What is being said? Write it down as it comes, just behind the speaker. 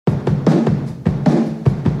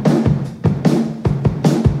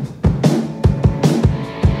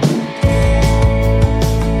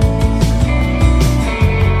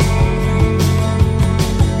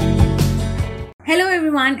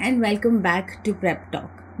everyone, and welcome back to PrepTalk,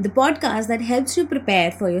 the podcast that helps you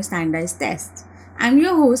prepare for your standardized tests. I'm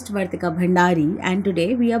your host Vartika Bhandari, and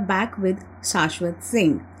today we are back with Shashwat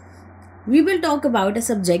Singh. We will talk about a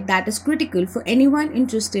subject that is critical for anyone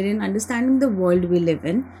interested in understanding the world we live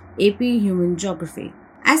in, AP Human Geography.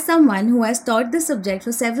 As someone who has taught this subject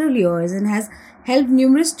for several years and has helped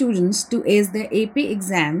numerous students to ace their AP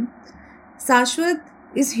exam, Shashwat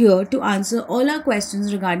is here to answer all our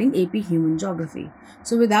questions regarding AP Human Geography.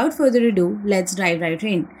 So, without further ado, let's dive right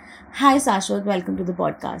in. Hi, Shashwat, welcome to the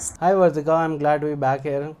podcast. Hi Vartika, I'm glad to be back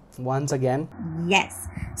here once again. Yes.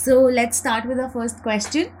 So, let's start with our first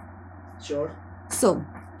question. Sure. So,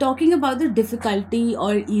 talking about the difficulty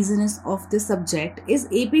or easiness of this subject, is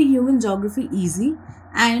AP Human Geography easy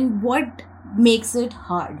and what makes it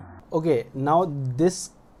hard? Okay, now this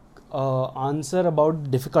answer about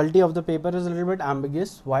difficulty of the paper is a little bit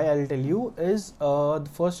ambiguous. Why I'll tell you is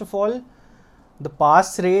first of all, the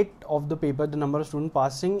pass rate of the paper, the number of students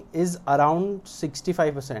passing is around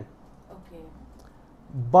 65%. Okay.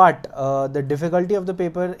 But the difficulty of the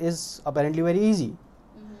paper is apparently very easy.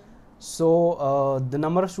 So the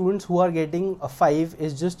number of students who are getting a 5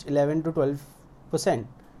 is just 11 to 12%.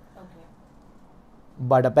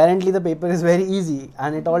 But apparently the paper is very easy,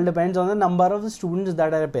 and it all depends on the number of the students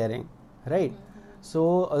that are appearing, right?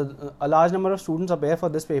 So a large number of students appear for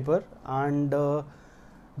this paper, and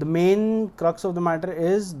the main crux of the matter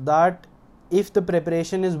is that if the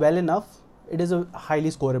preparation is well enough, it is a highly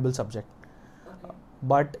scoreable subject.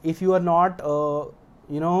 But if you are not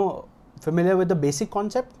familiar with the basic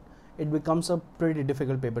concept, it becomes a pretty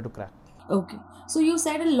difficult paper to crack. Okay. So you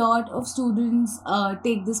said a lot of students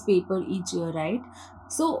take this paper each year, right?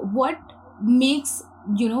 So what makes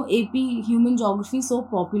AP Human Geography so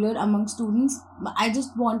popular among students? I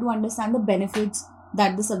just want to understand the benefits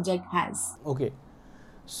that the subject has. Okay.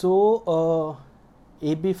 So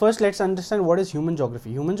AP, first let's understand what is human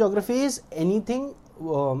geography. Human geography is anything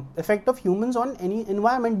effect of humans on any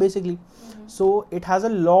environment basically. So it has a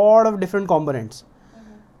lot of different components.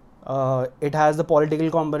 It has the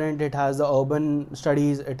political component, it has the urban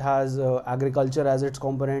studies, it has agriculture as its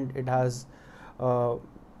component, it has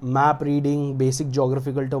map reading, basic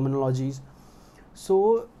geographical terminologies.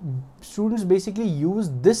 So students basically use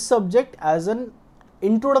this subject as an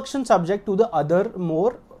introduction subject to the other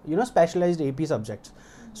more specialized AP subjects.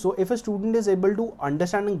 So if a student is able to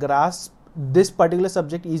understand and grasp this particular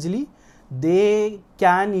subject easily, they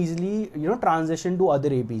can easily transition to other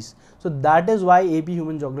APs. So that is why AP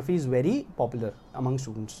Human Geography is very popular among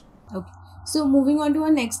students. Okay. So moving on to our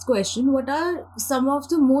next question, what are some of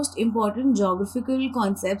the most important geographical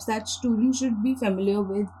concepts that students should be familiar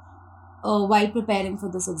with while preparing for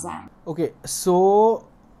this exam? Okay, so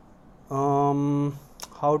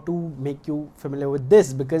how to make you familiar with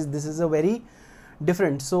this, because this is a very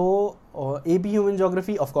different. So AP Human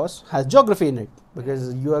Geography of course has geography in it,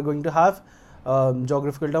 because you are going to have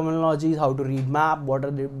geographical terminologies, how to read map, what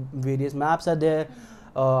are the various maps are there,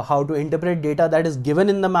 how to interpret data that is given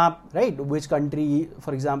in the map, right? Which country,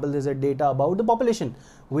 for example, there's a data about the population,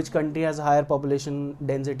 which country has a higher population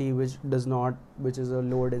density, which does not, which is a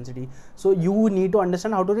lower density. So you need to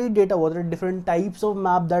understand how to read data, what are different types of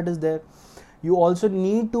map that is there. You also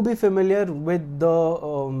need to be familiar with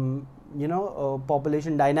the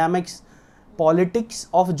population dynamics, politics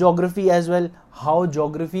of geography as well, how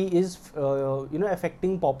geography is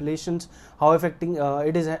affecting populations, how affecting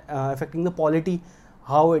it is affecting the polity,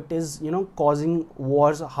 how it is causing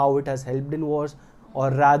wars, how it has helped in wars,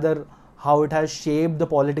 or rather how it has shaped the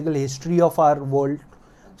political history of our world.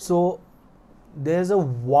 So there is a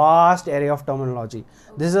vast area of terminology.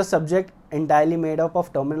 This is a subject entirely made up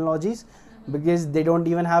of terminologies, because they don't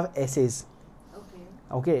even have essays.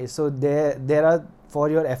 Okay, so there are, for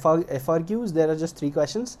your FRQs, there are just 3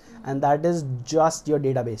 questions, and that is just your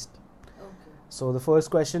database. So the first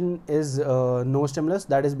question is no stimulus,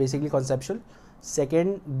 that is basically conceptual.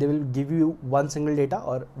 Second, they will give you one single data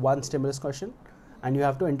or one stimulus question, and you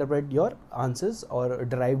have to interpret your answers or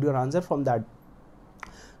derive your answer from that.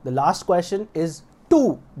 The last question is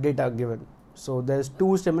 2 data given. So there's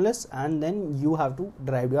 2 stimulus, and then you have to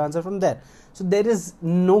derive your answer from there. So there is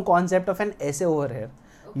no concept of an essay over here.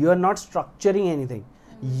 You are not structuring anything.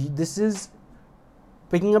 This is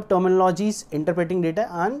picking up terminologies, interpreting data,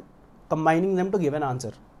 and combining them to give an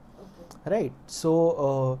answer. Right?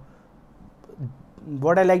 So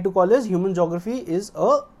what I like to call is human geography is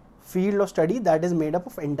a field of study that is made up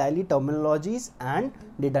of entirely terminologies and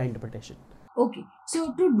data interpretation. Okay,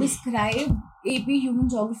 so to describe AP Human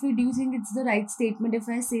Geography, do you think it's the right statement if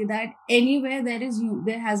I say that anywhere there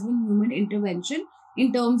has been human intervention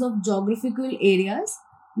in terms of geographical areas,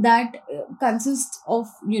 that consists of,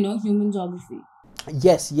 human geography.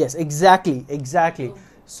 Yes, exactly.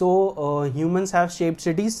 So humans have shaped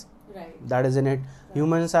cities, that is in it.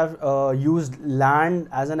 Humans have used land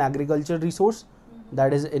as an agricultural resource,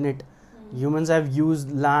 that is in it. Humans have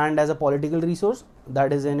used land as a political resource,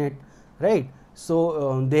 that is in it, right?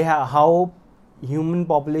 So they have how human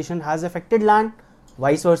population has affected land,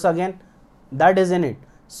 vice versa again, that is in it.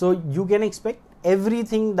 So you can expect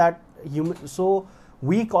everything that human. So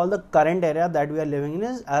we call the current era that we are living in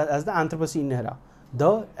as the Anthropocene era,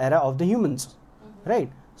 the era of the humans, right?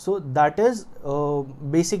 So that is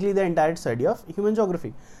basically the entire study of human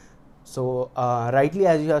geography. So rightly,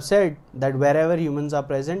 as you have said, that wherever humans are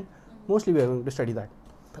present, mostly we are going to study that.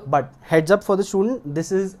 But heads up for the student,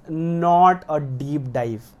 this is not a deep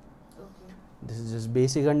dive. This is just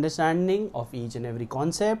basic understanding of each and every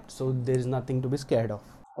concept, so there is nothing to be scared of.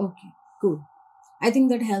 Okay, cool. I think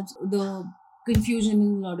that helps the confusion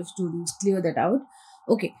in a lot of students clear that out.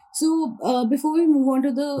 Okay, so before we move on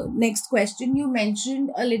to the next question, you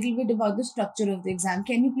mentioned a little bit about the structure of the exam.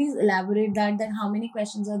 Can you please elaborate that how many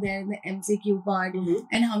questions are there in the MCQ part,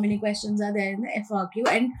 and how many questions are there in the FRQ,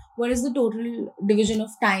 and what is the total division of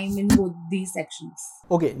time in both these sections?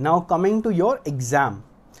 Okay, now coming to your exam.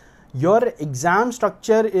 Your exam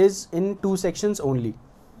structure is in two sections only.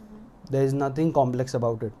 There is nothing complex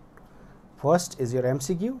about it. First is your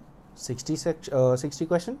MCQ, 60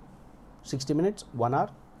 question, 60 minutes, 1 hour,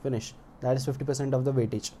 finish. That is 50% of the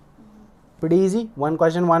weightage. Pretty easy. One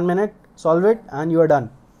question, 1 minute, solve it, and you are done.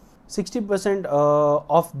 60%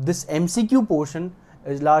 of this MCQ portion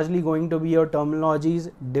is largely going to be your terminologies,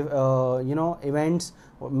 events,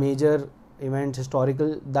 major events,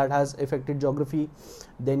 historical that has affected geography.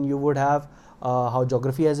 Then you would have how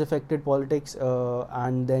geography has affected politics,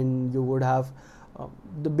 and then you would have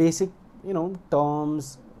the basic,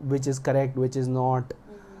 terms, which is correct, which is not,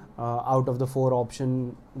 out of the 4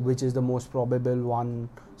 option, which is the most probable one.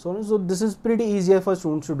 So this is pretty easier for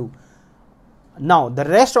students to do. Now the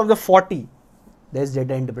rest of the 40, there's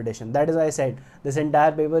data interpretation. That is why I said this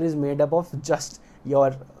entire paper is made up of just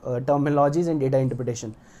your terminologies and data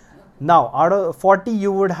interpretation. Now out of 40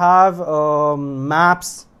 you would have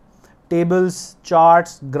maps, tables,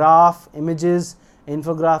 charts, graph, images,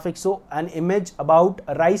 infographics. So an image about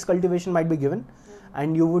rice cultivation might be given,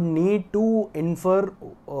 and you would need to infer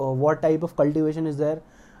what type of cultivation is there,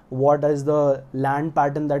 what is the land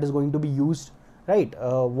pattern that is going to be used, right?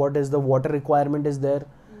 What is the water requirement is there,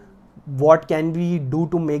 what can we do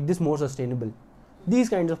to make this more sustainable. These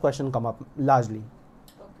kinds of questions come up largely.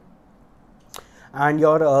 And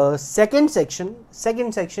your second section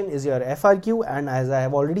is your FRQ, and as I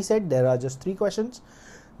have already said, there are just 3 questions.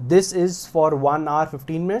 This is for 1 hour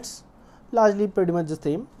 15 minutes, largely pretty much the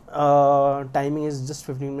same. Timing is just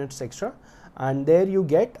 15 minutes extra, and there you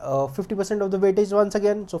get 50% of the weightage once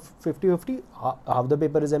again. So 50-50, half the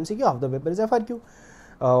paper is MCQ, half the paper is FRQ.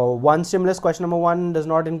 One stimulus, question number 1 does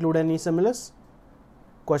not include any stimulus.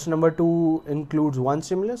 Question number 2 includes 1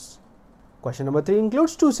 stimulus. Question number 3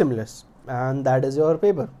 includes 2 stimulus, and that is your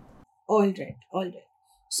paper. All right.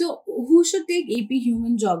 So, who should take AP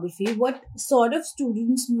Human Geography? What sort of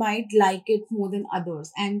students might like it more than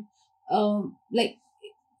others? And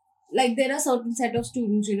like there are certain set of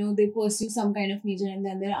students, they pursue some kind of major, and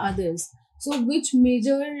then there are others. So, which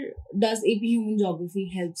major does AP Human Geography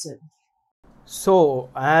helps in? So,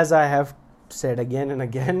 as I have said again and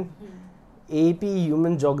again, AP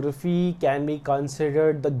Human Geography can be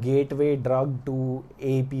considered the gateway drug to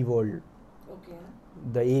AP world. Okay.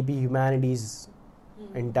 The AP Humanities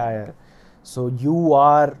entire. So you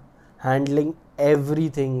are handling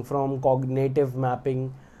everything from cognitive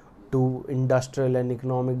mapping to industrial and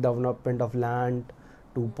economic development of land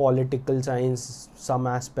to political science, some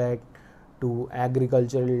aspect, to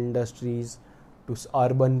agricultural industries, to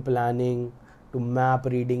urban planning, to map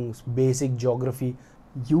reading, basic geography.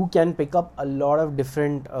 You can pick up a lot of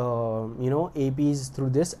different APs through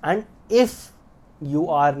this. And if you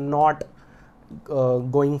are not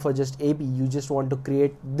going for just AP, you just want to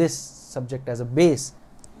create this subject as a base,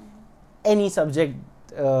 any subject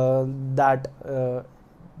that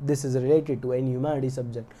this is related to, any humanities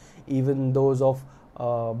subject, even those of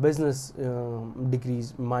business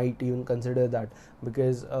degrees might even consider that,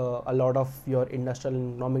 because a lot of your industrial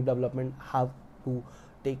and economic development have to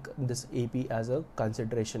take this AP as a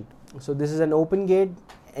consideration. So this is an open gate.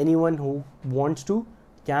 Anyone who wants to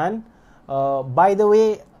can. By the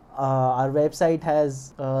way, our website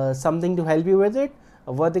has something to help you with it.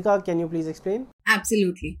 Vartika, can you please explain?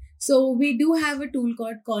 Absolutely. So we do have a tool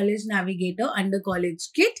called College Navigator under College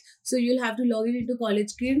Kit. So you'll have to log in into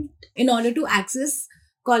College Kit in order to access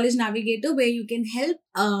College Navigator, where you can help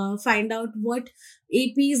find out what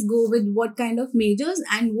APs go with what kind of majors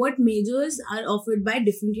and what majors are offered by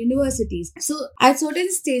different universities. So, at certain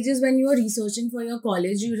stages, when you are researching for your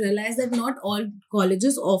college, you realize that not all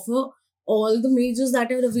colleges offer all the majors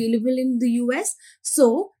that are available in the US.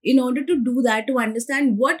 So, in order to do that, to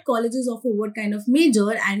understand what colleges offer what kind of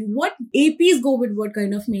major and what APs go with what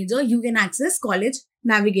kind of major, you can access College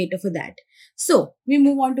Navigator for that. So, we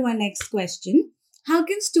move on to our next question. How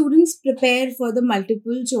can students prepare for the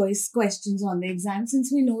multiple choice questions on the exam,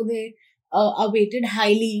 since we know they are weighted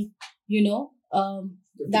highly, than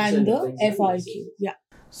the FRQ? Yeah.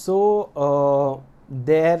 So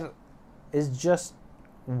there is just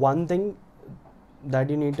one thing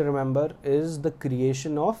that you need to remember is the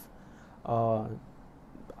creation of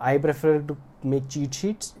I prefer to make cheat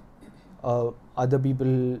sheets. Other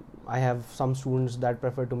people, I have some students that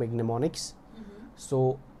prefer to make mnemonics.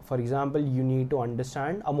 So for example, you need to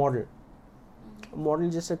understand a model. A model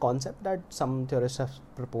is just a concept that some theorists have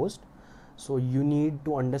proposed. So you need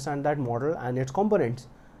to understand that model and its components.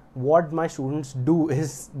 What my students do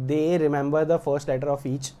is they remember the first letter of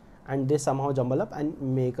each and they somehow jumble up and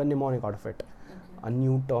make a mnemonic out of it. A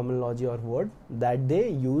new terminology or word that they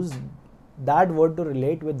use that word to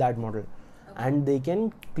relate with that model, and they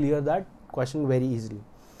can clear that question very easily.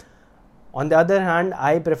 On the other hand,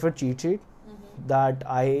 I prefer cheat sheet, that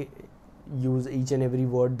I use each and every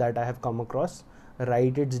word that I have come across,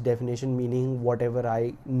 write its definition, meaning whatever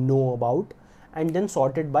I know about, and then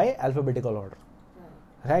sort it by alphabetical order.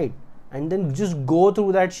 Right? And then just go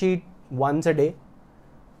through that sheet once a day,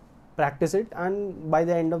 practice it, and by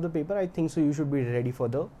the end of the paper, I think so you should be ready for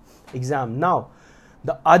the exam. Now,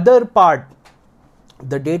 the other part,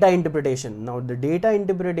 the data interpretation. Now, the data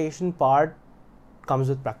interpretation part comes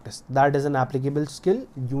with practice. That is an applicable skill.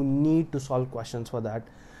 You need to solve questions for that.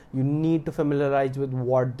 You need to familiarize with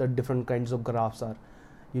what the different kinds of graphs are.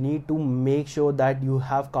 You need to make sure that you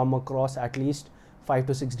have come across at least 5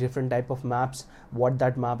 to 6 different type of maps, what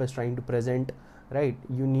that map is trying to present, right?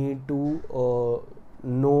 You need to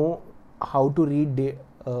know how to read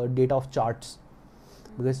data of charts,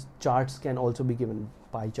 because charts can also be given.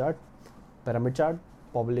 Pie chart, pyramid chart,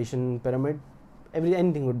 population pyramid,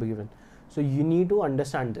 anything would be given. So you need to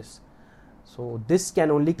understand this. So this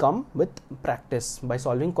can only come with practice, by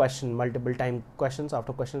solving multiple time questions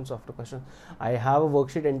after questions after questions. I have a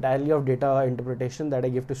worksheet entirely of data interpretation that I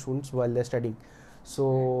give to students while they're studying,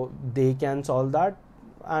 so they can solve that,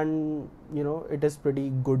 and it is pretty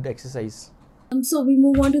good exercise. So we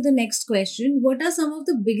move on to the next question. What are some of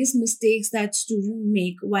the biggest mistakes that students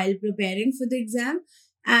make while preparing for the exam,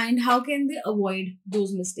 and how can they avoid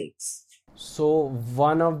those mistakes? So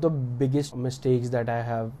one of the biggest mistakes that I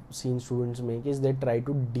have seen students make is they try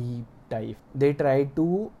to deep dive. They try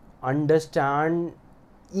to understand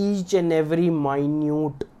each and every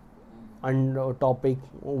minute topic,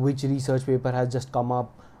 which research paper has just come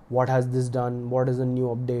up, what has this done, what is the new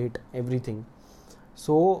update, everything.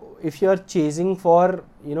 So if you are chasing for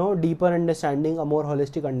deeper understanding, a more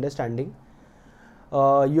holistic understanding,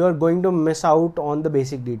 you are going to miss out on the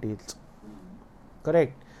basic details.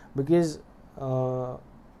 Correct? Because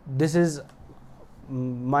this is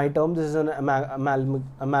my term, this is an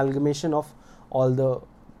amalgamation of all the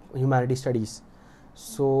humanity studies.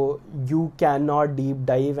 So you cannot deep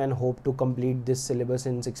dive and hope to complete this syllabus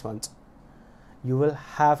in 6 months. You will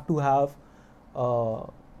have to have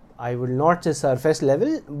I will not say surface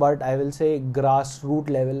level, but I will say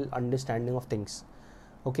grassroots level understanding of things.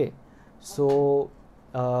 Okay, so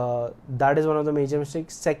that is one of the major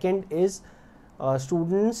mistakes. Second is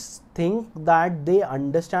students think that they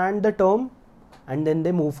understand the term and then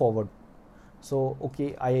they move forward. So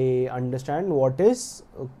okay, I understand what is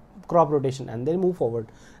crop rotation, and they move forward.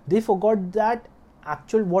 They forgot that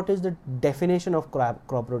actual what is the definition of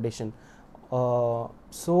crop rotation.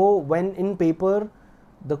 So when in paper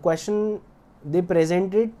the question they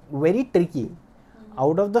present it very tricky.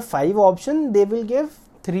 Out of the 5 options, they will give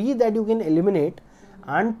 3 that you can eliminate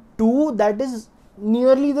and 2 that is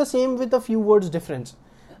nearly the same with a few words difference.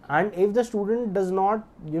 And if the student does not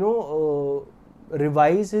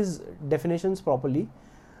revise his definitions properly,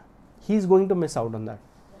 he is going to miss out on that.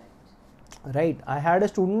 Right? I had a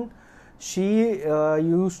student, she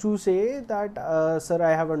used to say that sir,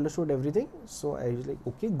 I have understood everything. So I was like,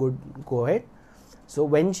 okay, good, go ahead. So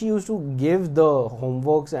when she used to give the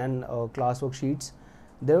homeworks and classwork sheets,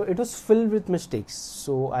 it was filled with mistakes.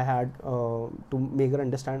 So I had to make her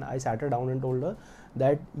understand. I sat her down and told her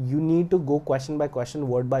that you need to go question by question,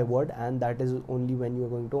 word by word, and that is only when you are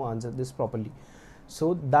going to answer this properly.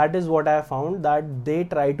 So that is what I have found, that they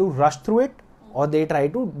try to rush through it or they try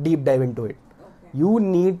to deep dive into it. You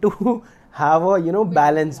need to have a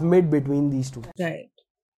balance mid between these two. Right.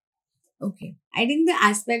 Okay. I think the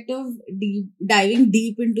aspect of diving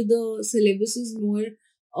deep into the syllabus is more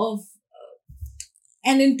of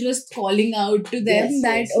an interest calling out to them, Yes,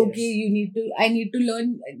 that yes, okay, yes. I need to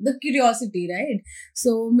learn, the curiosity, right?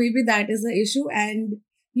 So maybe that is the issue, and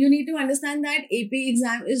you need to understand that AP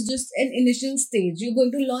exam is just an initial stage. You're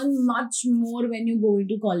going to learn much more when you go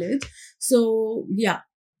into college. So yeah,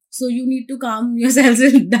 so you need to calm yourselves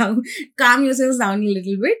down a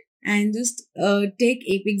little bit, and just take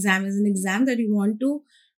AP exam as an exam that you want to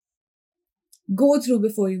go through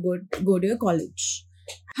before you go to your college.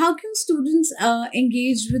 How can students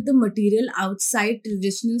engage with the material outside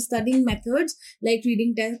traditional studying methods like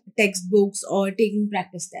reading textbooks or taking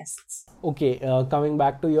practice tests? Okay, coming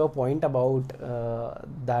back to your point about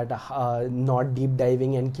that not deep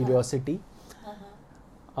diving and curiosity.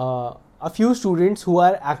 A few students who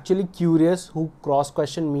are actually curious, who cross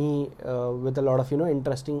question me with a lot of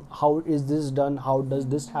interesting, how is this done, how does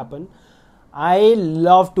this happen, I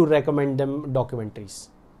love to recommend them documentaries.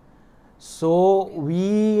 So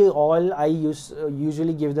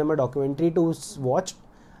usually give them a documentary to watch,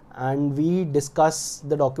 and we discuss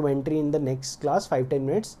the documentary in the next class 5-10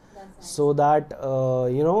 minutes, so that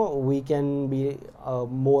we can be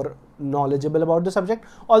more knowledgeable about the subject.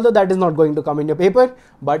 Although that is not going to come in your paper,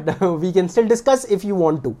 but we can still discuss if you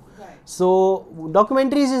want to. So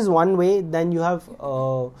documentaries is one way. Then you have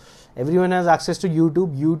everyone has access to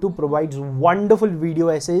YouTube. YouTube provides wonderful video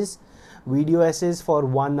essays for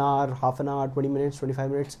 1 hour, half an hour, 20 minutes,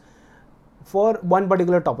 25 minutes for one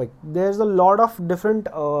particular topic. There's a lot of different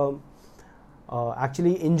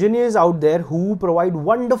actually engineers out there who provide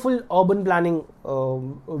wonderful urban planning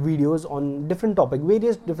videos on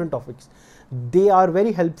various different topics. They are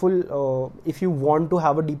very helpful if you want to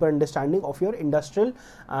have a deeper understanding of your industrial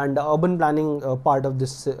and urban planning part of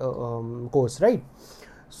this course, right?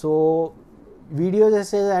 So videos,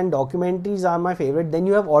 essays and documentaries are my favorite. Then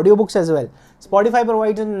you have audiobooks as well. Spotify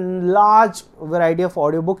provides a large variety of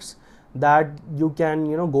audiobooks that you can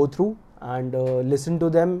go through and listen to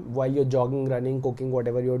them while you're jogging, running, cooking,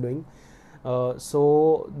 whatever you're doing.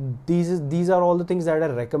 So these are all the things that I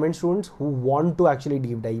recommend students who want to actually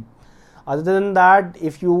deep dive. Other than that,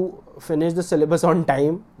 if you finish the syllabus on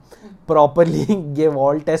time, properly give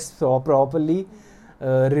all tests properly,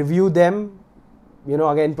 review them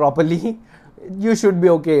again properly, you should be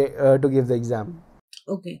okay to give the exam.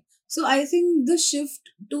 Okay. So I think the shift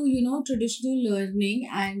to, traditional learning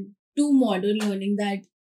and to modern learning that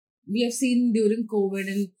we have seen during COVID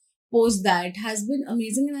and post that has been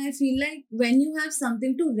amazing. And I feel like when you have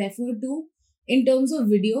something to refer to in terms of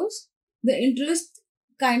videos, the interest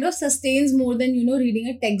kind of sustains more than, reading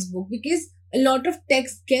a textbook, because a lot of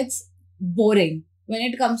text gets boring when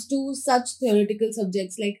it comes to such theoretical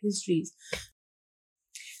subjects like histories.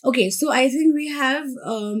 Okay, so I think we have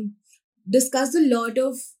discussed a lot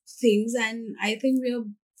of things, and I think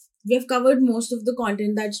we have covered most of the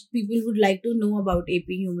content that people would like to know about AP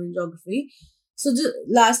Human Geography. So the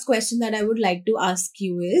last question that I would like to ask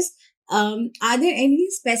you is, are there any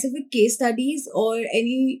specific case studies or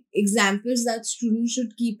any examples that students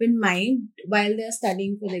should keep in mind while they are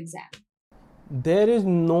studying for the exam? There is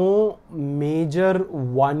no major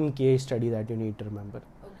one case study that you need to remember,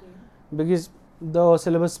 because the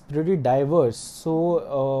syllabus is pretty diverse.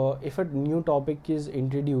 So if a new topic is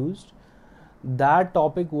introduced, that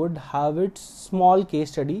topic would have its small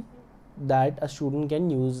case study that a student can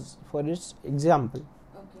use for its example,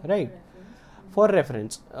 right? For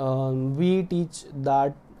reference, we teach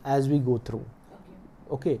that as we go through.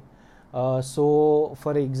 Okay. So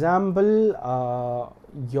for example,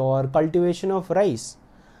 your cultivation of rice,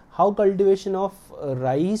 how cultivation of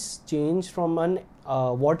rice changed from an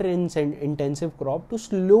water intensive crop to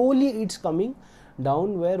slowly it's coming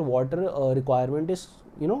down, where water requirement is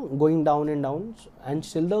going down and down, and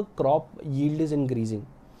still the crop yield is increasing.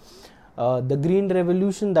 The green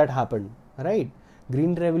revolution that happened, right?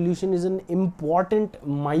 Green revolution is an important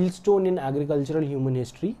milestone in agricultural human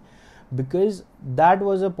history, because that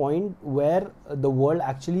was a point where the world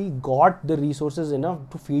actually got the resources enough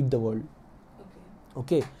to feed the world.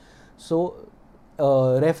 Okay. So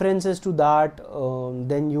references to that,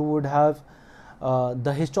 then you would have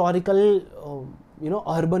the historical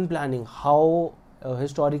urban planning, how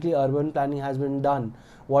historically urban planning has been done.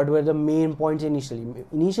 What were the main points initially?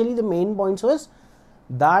 The main points was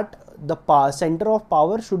that the center of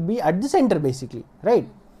power should be at the center, basically, right?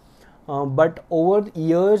 But over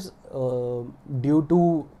years, due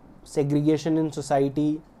to segregation in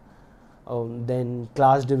society, then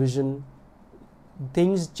class division,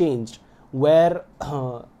 things changed. where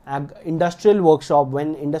industrial workshop,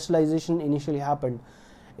 when industrialization initially happened,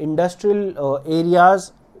 industrial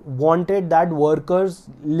areas wanted that workers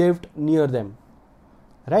lived near them,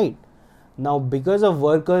 right? Now because of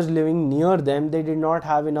workers living near them, they did not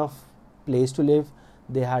have enough place to live,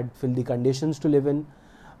 they had filthy conditions to live in.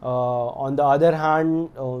 On the other hand,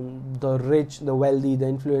 the rich, the wealthy, the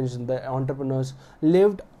influenced, the entrepreneurs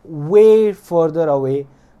lived way further away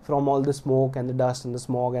from all the smoke and the dust and the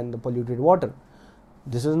smog and the polluted water.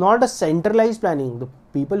 This is not a centralized planning. The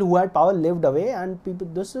people who had power lived away, and people,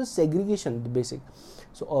 this is segregation, the basic.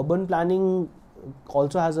 So urban planning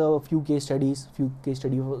also has a few case studies,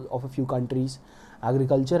 of a few countries.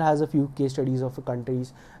 Agriculture has a few case studies of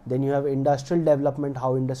countries. Then you have industrial development,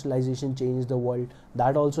 how industrialization changed the world.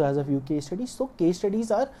 That also has a few case studies. So case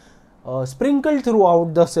studies are sprinkled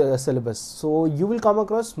throughout the syllabus. So you will come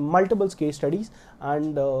across multiple case studies,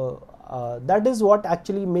 and that is what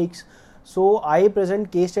actually makes. So I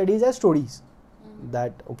present case studies as stories.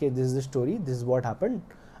 That okay, this is the story, this is what happened,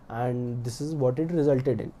 and this is what it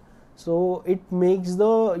resulted in. So it makes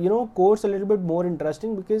the course a little bit more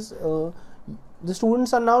interesting, because the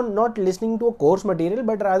students are now not listening to a course material,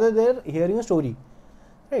 but rather they're hearing a story,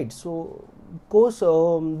 right? So course,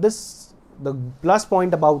 this the plus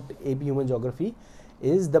point about AP Human Geography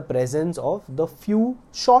is the presence of the few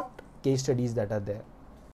short case studies that are there.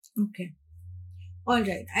 Okay. All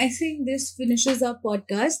right. I think this finishes our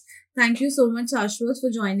podcast. Thank you so much, Shashwat, for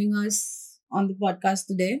joining us on the podcast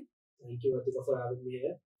today. Thank you, Atika, for having me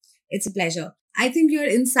here. It's a pleasure. I think your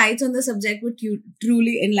insights on the subject were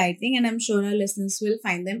truly enlightening, and I'm sure our listeners will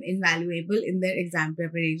find them invaluable in their exam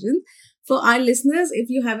preparation. For our listeners, if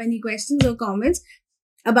you have any questions or comments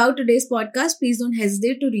about today's podcast, please don't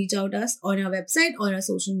hesitate to reach out us on our website or our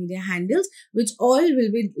social media handles, which all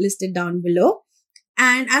will be listed down below.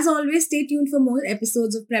 And as always, stay tuned for more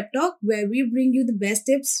episodes of Prep Talk, where we bring you the best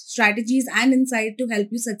tips, strategies, and insight to help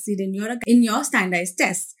you succeed in your standardized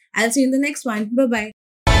tests. I'll see you in the next one. Bye bye.